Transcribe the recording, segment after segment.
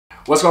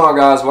What's going on,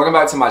 guys? Welcome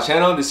back to my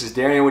channel. This is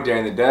Darian with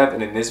Darian the Dev,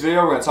 and in this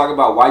video we're going to talk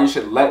about why you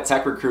should let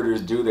tech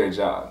recruiters do their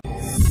job.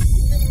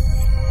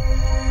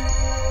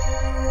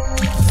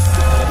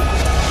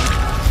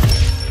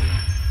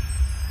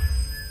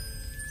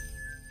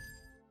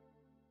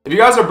 If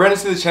you guys are brand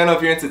new to the channel,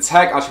 if you're into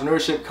tech,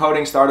 entrepreneurship,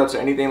 coding, startups, or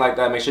anything like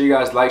that, make sure you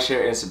guys like,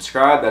 share, and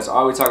subscribe. That's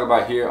all we talk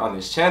about here on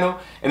this channel.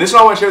 And this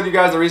one I want to share with you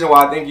guys the reason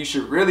why I think you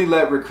should really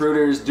let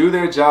recruiters do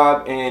their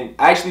job, and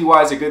actually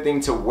why it's a good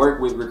thing to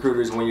work with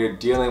recruiters when you're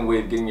dealing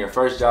with getting your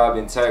first job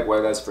in tech,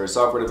 whether that's for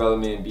software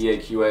development, BA,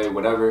 QA,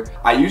 whatever.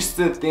 I used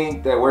to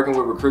think that working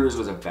with recruiters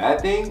was a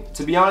bad thing,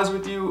 to be honest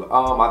with you.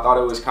 I thought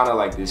it was kind of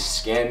like this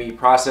scammy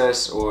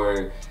process,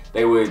 or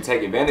they would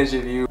take advantage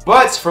of you.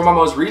 But for my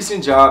most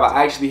recent job,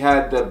 I actually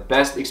had the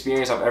best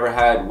experience I've ever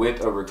had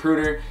with a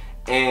recruiter,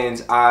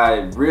 and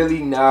I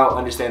really now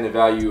understand the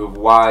value of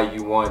why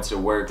you want to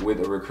work with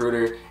a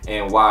recruiter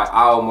and why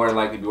I'll more than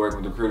likely be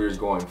working with recruiters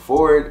going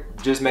forward.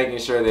 Just making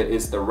sure that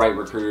it's the right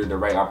recruiter, the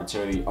right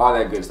opportunity, all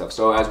that good stuff.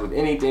 So as with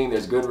anything,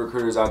 there's good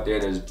recruiters out there,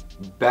 there's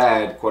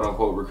bad quote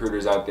unquote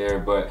recruiters out there,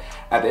 but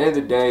at the end of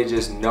the day,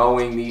 just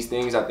knowing these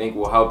things I think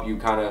will help you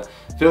kind of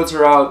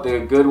filter out the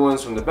good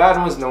ones from the bad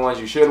ones and the ones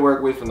you should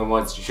work with from the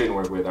ones you shouldn't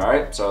work with. All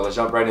right, so let's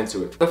jump right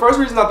into it. The first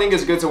reason I think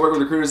it's good to work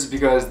with recruiters is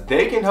because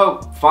they can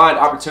help find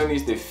opportunities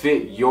that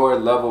fit your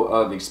level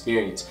of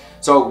experience.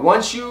 So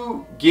once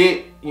you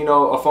get,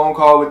 a phone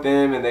call with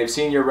them and they've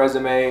seen your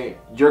resume,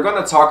 you're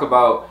gonna talk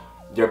about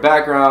your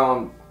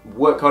background,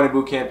 what coding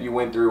bootcamp you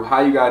went through,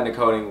 how you got into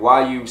coding,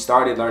 why you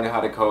started learning how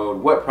to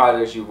code, what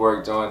projects you've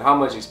worked on, how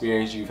much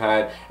experience you've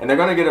had, and they're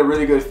gonna get a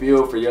really good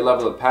feel for your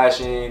level of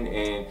passion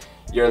and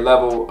your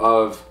level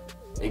of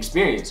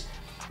experience.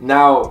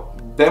 Now,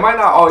 they might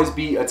not always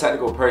be a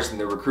technical person,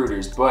 the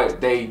recruiters, but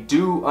they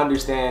do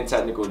understand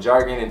technical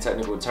jargon and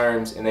technical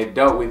terms, and they've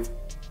dealt with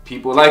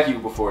people like you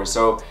before.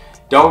 So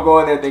don't go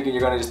in there thinking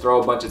you're gonna just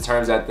throw a bunch of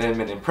terms at them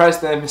and impress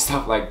them and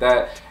stuff like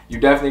that.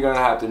 You're definitely gonna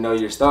have to know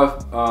your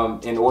stuff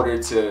in order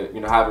to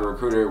have a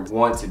recruiter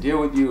want to deal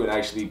with you and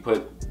actually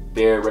put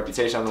their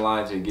reputation on the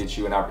line to get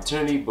you an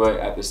opportunity.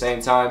 But at the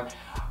same time,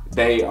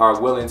 they are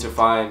willing to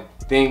find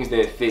things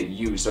that fit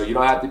you. So you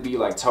don't have to be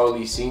like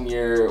totally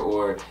senior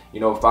or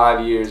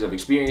 5 years of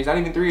experience, not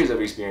even 3 years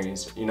of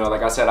experience.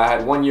 Like I said, I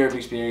had 1 year of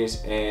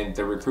experience, and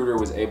the recruiter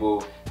was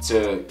able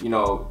to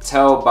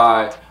tell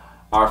by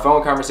our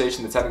phone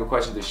conversation, the technical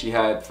questions that she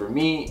had for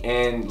me,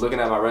 and looking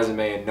at my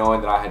resume and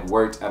knowing that I had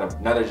worked at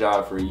another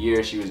job for a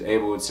year, she was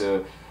able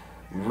to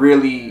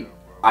really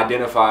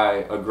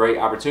identify a great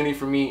opportunity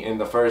for me. And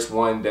the first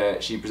one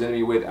that she presented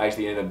me with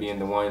actually ended up being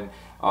the one,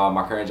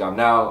 my current job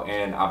now,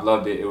 and I've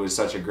loved it. It was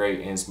such a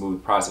great and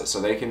smooth process.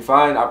 So they can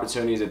find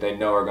opportunities that they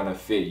know are gonna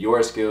fit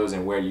your skills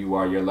and where you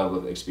are, your level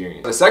of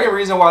experience. The second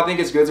reason why I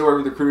think it's good to work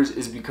with recruiters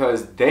is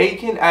because they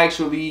can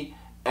actually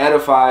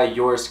edify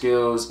your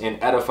skills and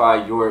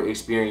edify your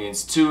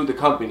experience to the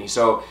company.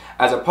 So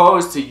as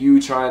opposed to you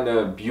trying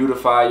to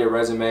beautify your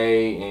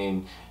resume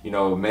and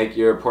make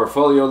your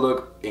portfolio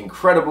look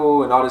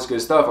incredible and all this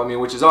good stuff,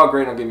 which is all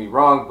great, don't get me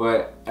wrong,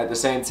 but at the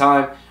same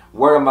time,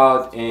 word of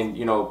mouth and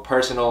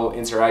personal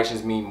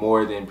interactions mean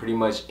more than pretty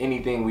much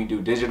anything we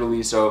do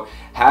digitally. So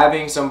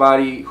having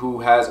somebody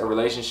who has a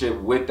relationship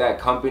with that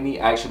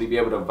company actually be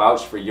able to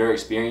vouch for your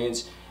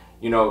experience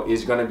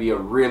is going to be a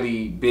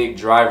really big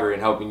driver in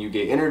helping you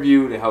get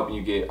interviewed and helping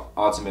you get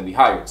ultimately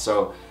hired.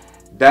 So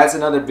that's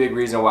another big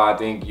reason why I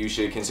think you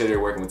should consider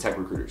working with tech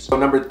recruiters. So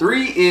number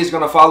 3 is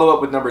going to follow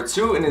up with number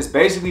 2, and it's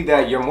basically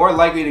that you're more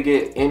likely to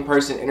get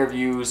in-person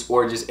interviews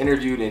or just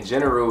interviewed in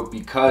general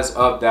because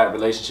of that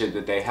relationship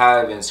that they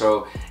have. And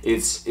so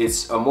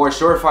it's a more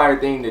surefire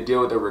thing to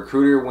deal with a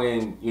recruiter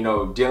when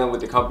dealing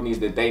with the companies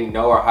that they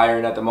know are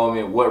hiring at the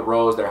moment, what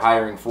roles they're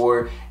hiring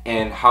for,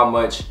 and how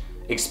much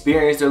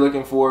experience they're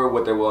looking for,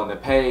 what they're willing to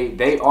pay.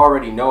 They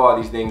already know all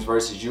these things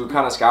versus you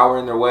kind of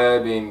scouring their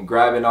web and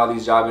grabbing all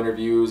these job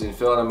interviews and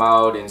filling them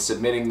out and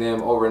submitting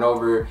them over and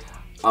over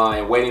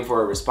and waiting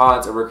for a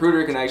response. A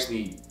recruiter can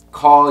actually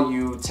call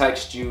you,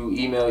 text you,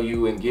 email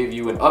you, and give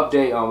you an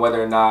update on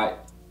whether or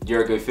not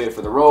you're a good fit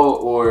for the role,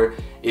 or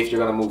if you're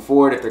going to move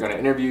forward, if they're going to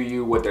interview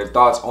you, what their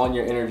thoughts on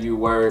your interview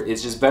were.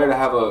 It's just better to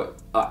have a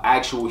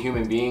actual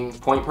human being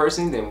point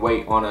person than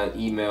wait on an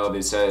email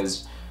that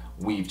says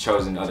we've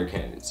chosen other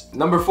candidates.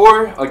 Number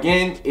 4,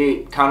 again,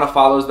 it kind of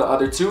follows the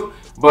other 2,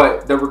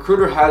 but the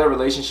recruiter has a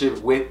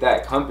relationship with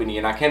that company,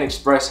 and I can't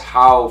express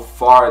how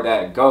far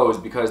that goes,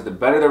 because the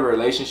better the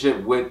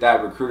relationship with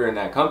that recruiter and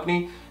that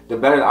company, the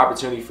better the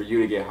opportunity for you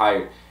to get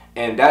hired.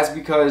 And that's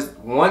because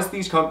once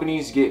these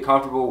companies get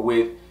comfortable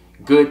with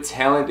good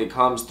talent that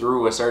comes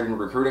through a certain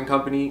recruiting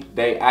company,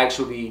 they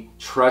actually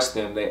trust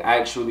them. They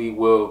actually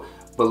will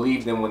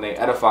believe them when they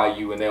edify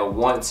you, and they'll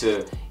want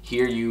to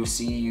hear you,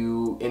 see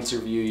you,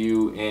 interview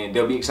you, and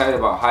they'll be excited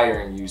about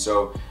hiring you.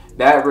 So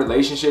that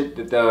relationship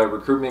that the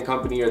recruitment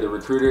company or the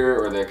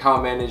recruiter or the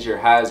account manager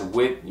has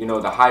with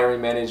the hiring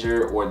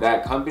manager or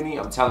that company,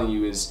 I'm telling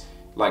you, is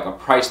like a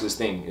priceless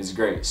thing. It's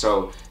great.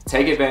 So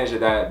take advantage of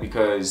that,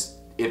 because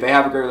if they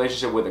have a great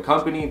relationship with a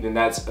company, then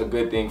that's a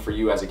good thing for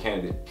you as a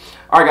candidate.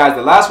 All right, guys,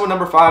 the last one,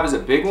 number 5, is a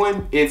big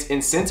one. It's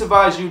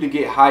incentivize you to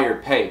get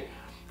higher pay.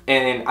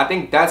 And I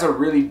think that's a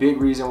really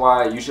big reason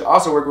why you should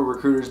also work with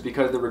recruiters,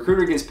 because the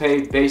recruiter gets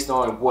paid based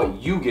on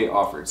what you get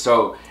offered.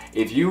 So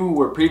if you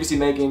were previously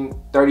making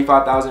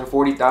 $35,000,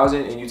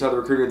 $40,000, and you tell the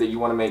recruiter that you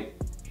want to make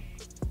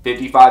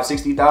 $55,000,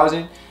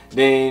 $60,000,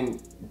 then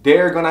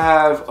they're gonna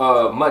have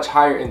a much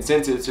higher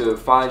incentive to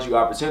find you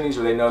opportunities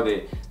where they know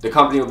that the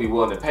company will be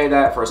willing to pay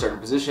that for a certain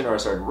position or a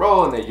certain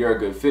role, and that you're a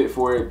good fit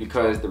for it,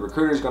 because the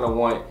recruiter is gonna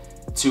want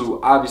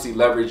to obviously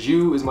leverage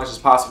you as much as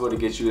possible to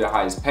get you the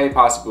highest pay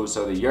possible,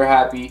 so that you're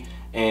happy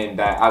and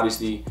that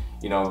obviously,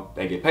 you know,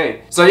 they get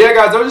paid. So yeah,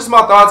 guys, those are just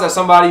my thoughts as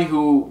somebody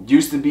who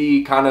used to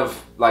be kind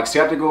of like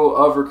skeptical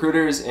of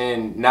recruiters,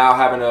 and now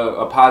having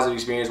a positive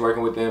experience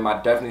working with them,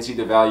 I definitely see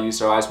the value.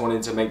 So I just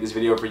wanted to make this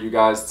video for you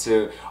guys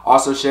to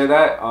also share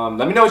that.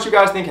 Let me know what you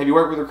guys think. Have you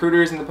worked with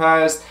recruiters in the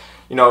past?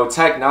 You know,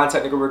 tech,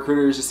 non-technical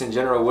recruiters, just in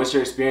general, what's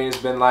your experience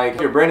been like?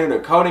 If you're brand new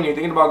to coding, you're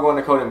thinking about going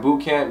to coding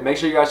bootcamp, make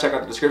sure you guys check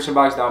out the description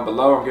box down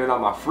below. I'm giving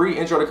out my free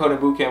intro to coding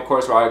bootcamp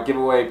course, where I give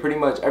away pretty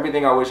much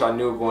everything I wish I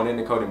knew going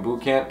into coding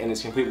bootcamp, and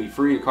it's completely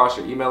free. It costs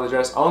your email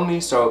address only,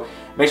 so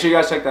make sure you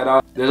guys check that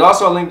out. There's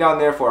also a link down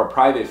there for a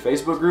private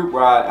Facebook group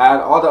where I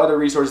add all the other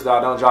resources that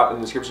I don't drop in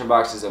the description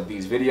boxes of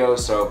these videos.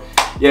 So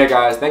yeah,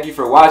 guys, thank you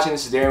for watching.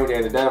 This is Darren with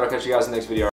Darren the Dev. I'll catch you guys in the next video.